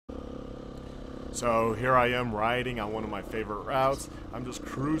So here I am riding on one of my favorite routes. I'm just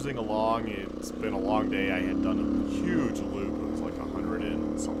cruising along. It's been a long day. I had done a huge loop. It was like 100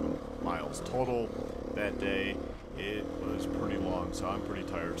 and something miles total that day. It was pretty long, so I'm pretty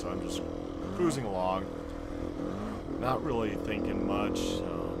tired. So I'm just cruising along, not really thinking much.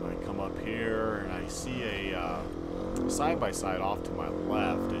 I come up here and I see a side-by-side off to my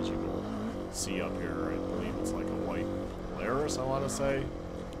left, as you can see up here. I believe it's like a white Polaris, I want to say.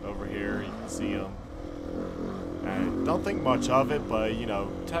 Over here, you can see them. I don't think much of it, but you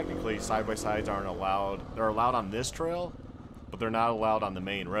know, technically side-by-sides aren't allowed. They're allowed on this trail, but they're not allowed on the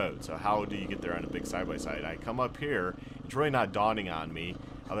main road. So how do you get there on a big side-by-side? I come up here, it's really not dawning on me,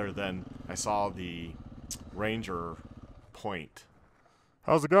 other than I saw the Ranger point.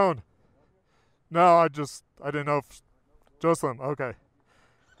 How's it going? No, I didn't know if just them. Okay.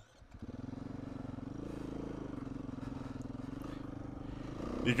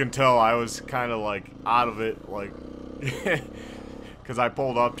 You can tell I was kind of like out of it, like, because I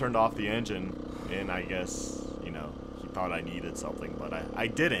pulled up, turned off the engine, and I guess, you know, he thought I needed something, but I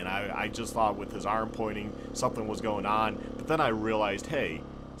didn't. I just thought with his arm pointing, something was going on, but then I realized, hey,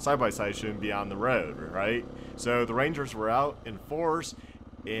 side-by-side shouldn't be on the road, right? So the Rangers were out in force,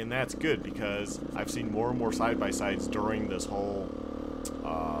 and that's good because I've seen more and more side-by-sides during this whole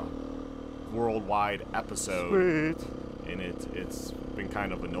worldwide episode. Sweet. And it's been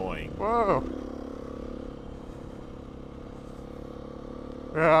kind of annoying. Whoa.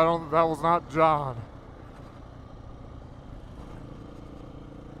 Yeah, that was not John.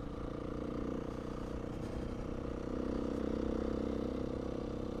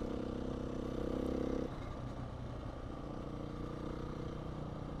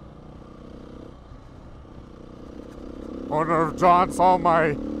 I wonder if John saw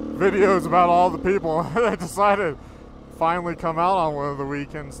my videos about all the people that decided to finally come out on one of the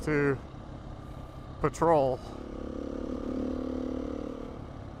weekends to patrol.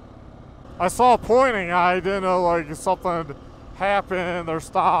 I saw pointing, I didn't know like something happened or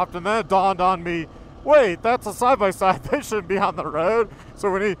stopped, and then it dawned on me, wait, that's a side-by-side, they shouldn't be on the road. So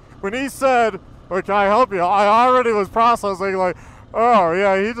when he said, well, can I help you? I already was processing like, oh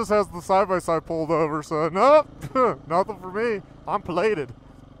yeah, he just has the side-by-side pulled over, so nope, nothing for me. I'm plated.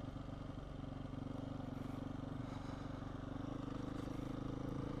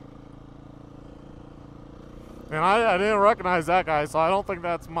 And I didn't recognize that guy, so I don't think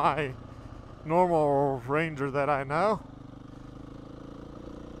that's my normal Ranger that I know.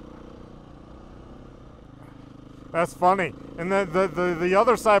 That's funny. And then the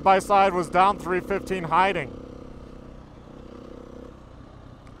other side-by-side was down 315 hiding.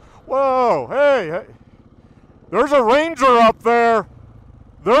 Whoa, hey, there's a Ranger up there.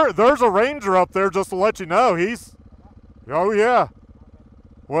 There's a Ranger up there, just to let you know. Oh yeah.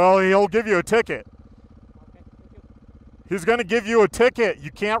 Well, he'll give you a ticket. He's going to give you a ticket.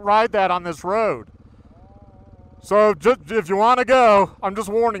 You can't ride that on this road. So just, if you want to go, I'm just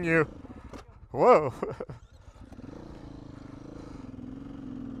warning you. Whoa.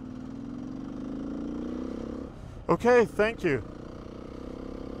 Okay, thank you.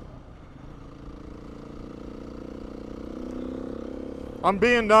 I'm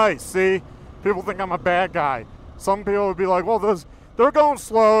being nice, see? People think I'm a bad guy. Some people would be like, well, they're going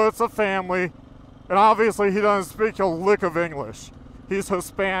slow, it's a family. And obviously he doesn't speak a lick of English. He's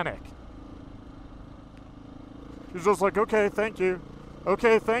Hispanic. He's just like, okay, thank you.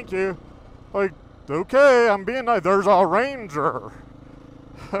 Okay, thank you. Like, okay, I'm being nice. There's a Ranger.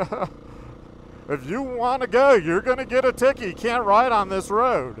 If you want to go, you're going to get a ticket. You can't ride on this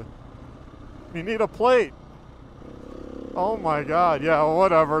road. You need a plate. Oh my God, yeah,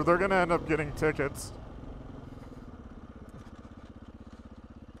 whatever. They're going to end up getting tickets.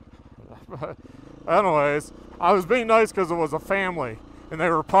 Anyways, I was being nice because it was a family and they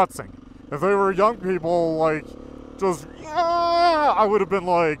were putzing. If they were young people, like, just, yeah, I would have been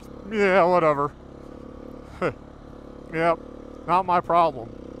like, yeah, whatever. Yep, not my problem.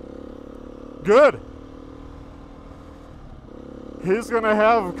 Good. He's gonna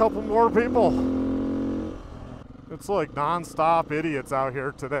have a couple more people. It's like non-stop idiots out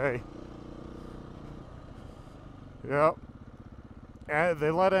here today. Yep. And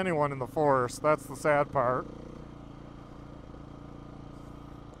they let anyone in the forest. That's the sad part.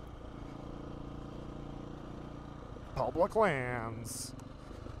 Public lands.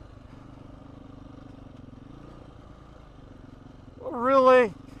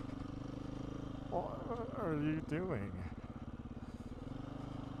 Really? What are you doing?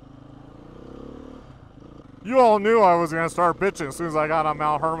 You all knew I was going to start bitching as soon as I got on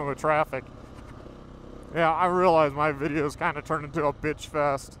Mount Hermon with traffic. Yeah, I realized my videos kind of turned into a bitch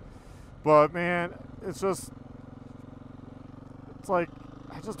fest. But man, it's like,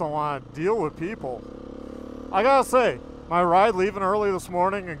 I just don't want to deal with people. I gotta say, my ride leaving early this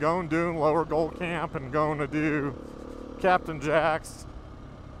morning and going doing Lower Gold Camp and going to do Captain Jack's,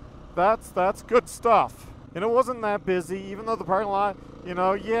 that's good stuff. And it wasn't that busy, even though the parking lot, you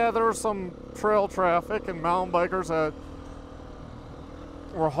know, yeah, there was some trail traffic and mountain bikers that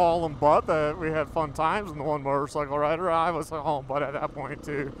were hauling butt, that we had fun times, and the one motorcycle rider, I was hauling butt at that point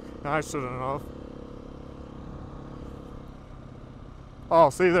too, and I shouldn't have. Oh,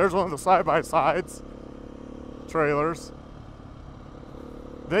 see, there's one of the side-by-sides trailers.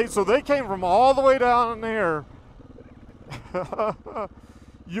 So they came from all the way down here.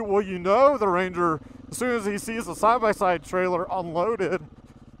 You know the Ranger, as soon as he sees the side-by-side trailer unloaded,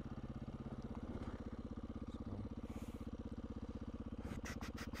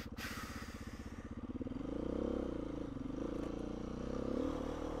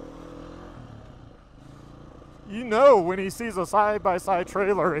 you know when he sees a side-by-side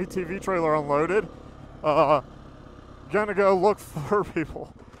trailer, ATV trailer unloaded, gonna go look for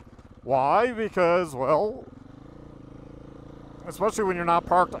people. Why? Because, well, especially when you're not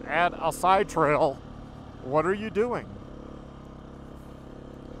parked at a side trail, what are you doing?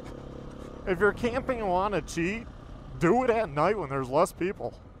 If you're camping and want to cheat, do it at night when there's less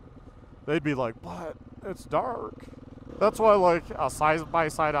people. They'd be like, what? It's dark. That's why I like a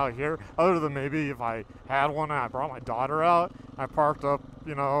side-by-side out here, other than maybe if I had one and I brought my daughter out, I parked up,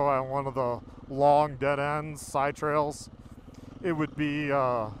 you know, on one of the long dead ends, side trails, it would be,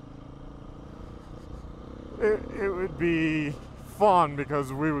 it would be fun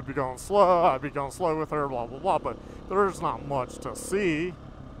because we would be going slow, I'd be going slow with her, blah, blah, blah, but there's not much to see,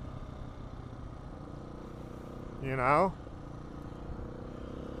 you know?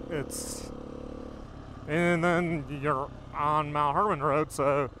 And then you're on Mount Herman Road,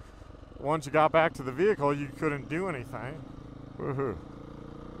 so once you got back to the vehicle, you couldn't do anything. Woohoo.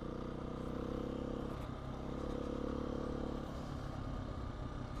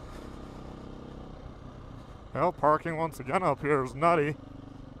 Well, parking once again up here is nutty.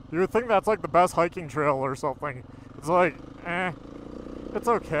 You would think that's like the best hiking trail or something. It's like, it's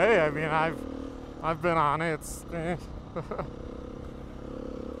okay. I mean, I've been on it. It's,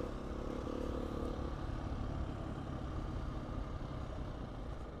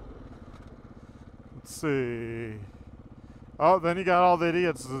 Let's see. Oh, then you got all the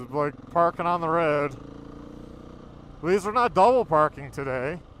idiots like parking on the road. At least they're not double parking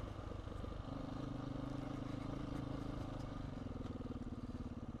today.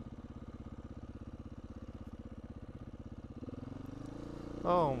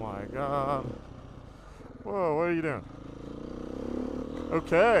 Oh my God. Whoa, what are you doing?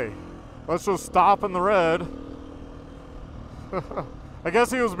 Okay, let's just stop in the red. I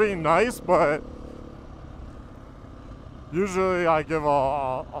guess he was being nice, but usually I give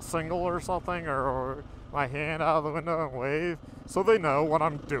a signal or something, or my hand out of the window and wave, so they know what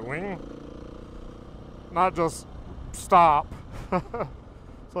I'm doing. Not just stop.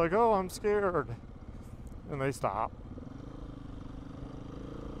 It's like, oh, I'm scared. And they stop.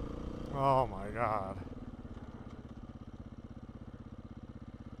 Oh my God.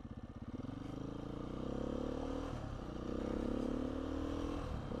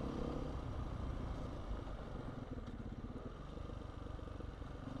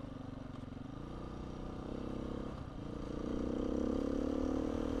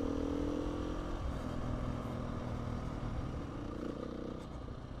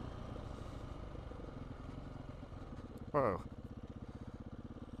 Whoa.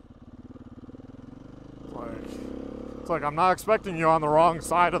 It's like I'm not expecting you on the wrong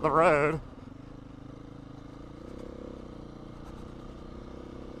side of the road.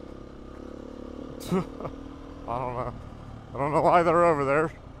 I don't know. I don't know why they're over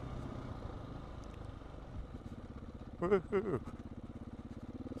there. Woo-hoo.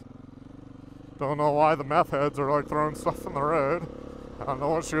 Don't know why the meth heads are like throwing stuff in the road. I don't know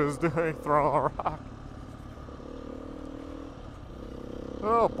what she was doing, throwing a rock.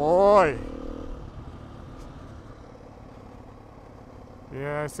 Oh boy.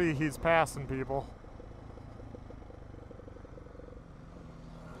 Yeah, I see he's passing people.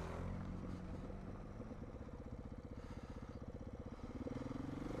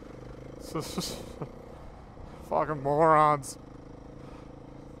 Fucking morons.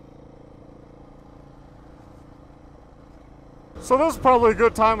 So this is probably a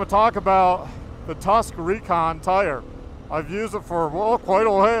good time to talk about the Tusk Recon tire. I've used it for, well, quite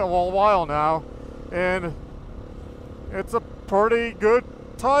a while now, and it's a pretty good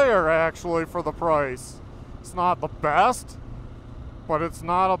tire actually for the price. It's not the best, but it's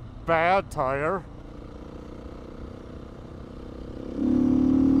not a bad tire.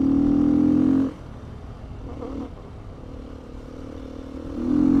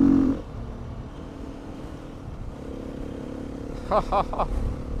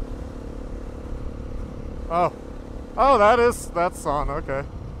 Oh, that's on, okay.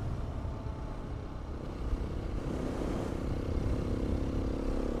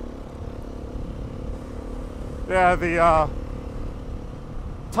 Yeah, the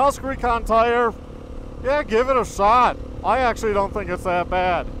Tusk Recon tire, yeah, give it a shot. I actually don't think it's that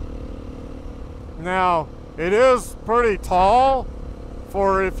bad. Now, it is pretty tall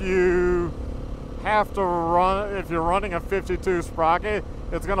for if you have to run, if you're running a 52 sprocket,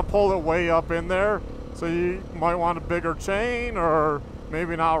 it's gonna pull it way up in there. So you might want a bigger chain, or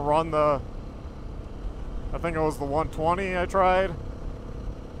maybe not run the, I think it was the 120 I tried.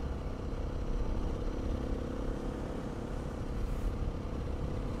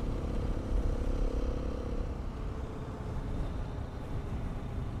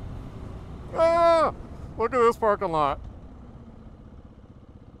 Ah! Look at this parking lot.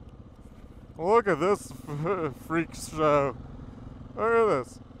 Look at this freak show. Look at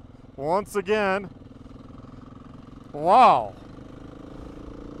this. Once again. Wow.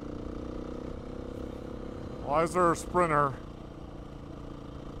 Why is there a Sprinter?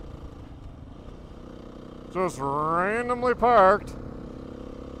 Just randomly parked.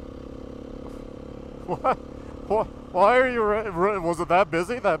 What? Why are you? Was it that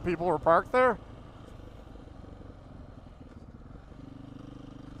busy that people were parked there?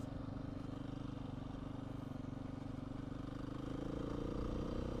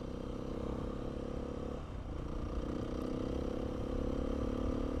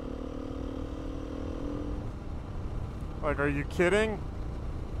 Like, are you kidding?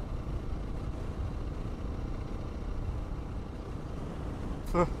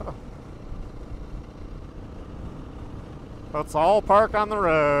 Let's all park on the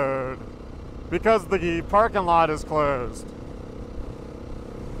road because the parking lot is closed.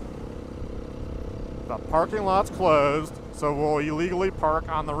 The parking lot's closed, so we'll illegally park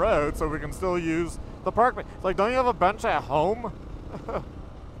on the road so we can still use the park. Like, don't you have a bench at home?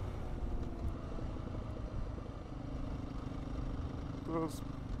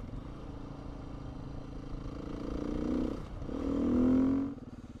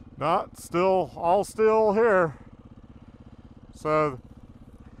 Not still, all still here. So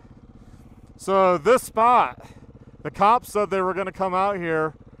this spot, the cops said they were going to come out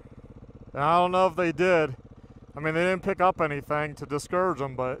here, and I don't know if they did. I mean, they didn't pick up anything to discourage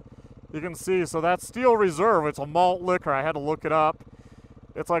them, but you can see, so that's Steel Reserve. It's a malt liquor. I had to look it up.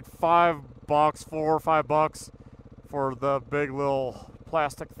 It's like $5, $4 or $5 for the big little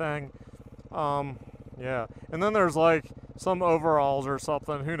plastic thing. Yeah, and then there's like some overalls or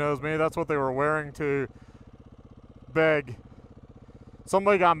something. Who knows? Maybe that's what they were wearing to beg.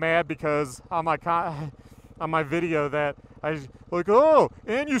 Somebody got mad because on my video that I like, oh,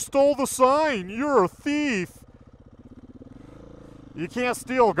 and you stole the sign. You're a thief. You can't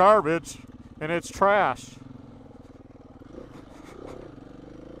steal garbage, and it's trash.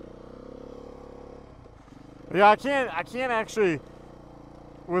 Yeah, I can't actually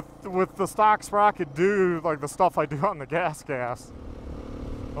with the stock sprocket do like the stuff I do on the gas.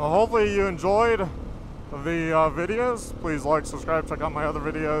 Well, hopefully you enjoyed the videos. Please like, subscribe, check out my other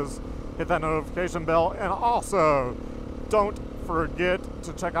videos, hit that notification bell, and also don't forget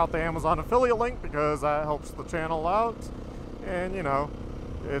to check out the Amazon affiliate link because that helps the channel out, and you know,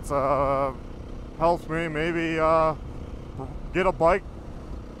 it's helps me maybe get a bike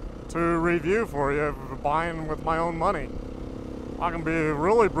to review for you, buying with my own money. I can be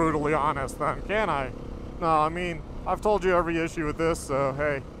really brutally honest then, can I? No, I mean, I've told you every issue with this, so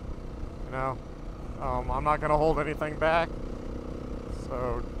hey, you know, I'm not gonna hold anything back.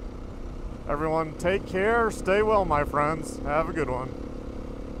 So everyone take care, stay well, my friends. Have a good one.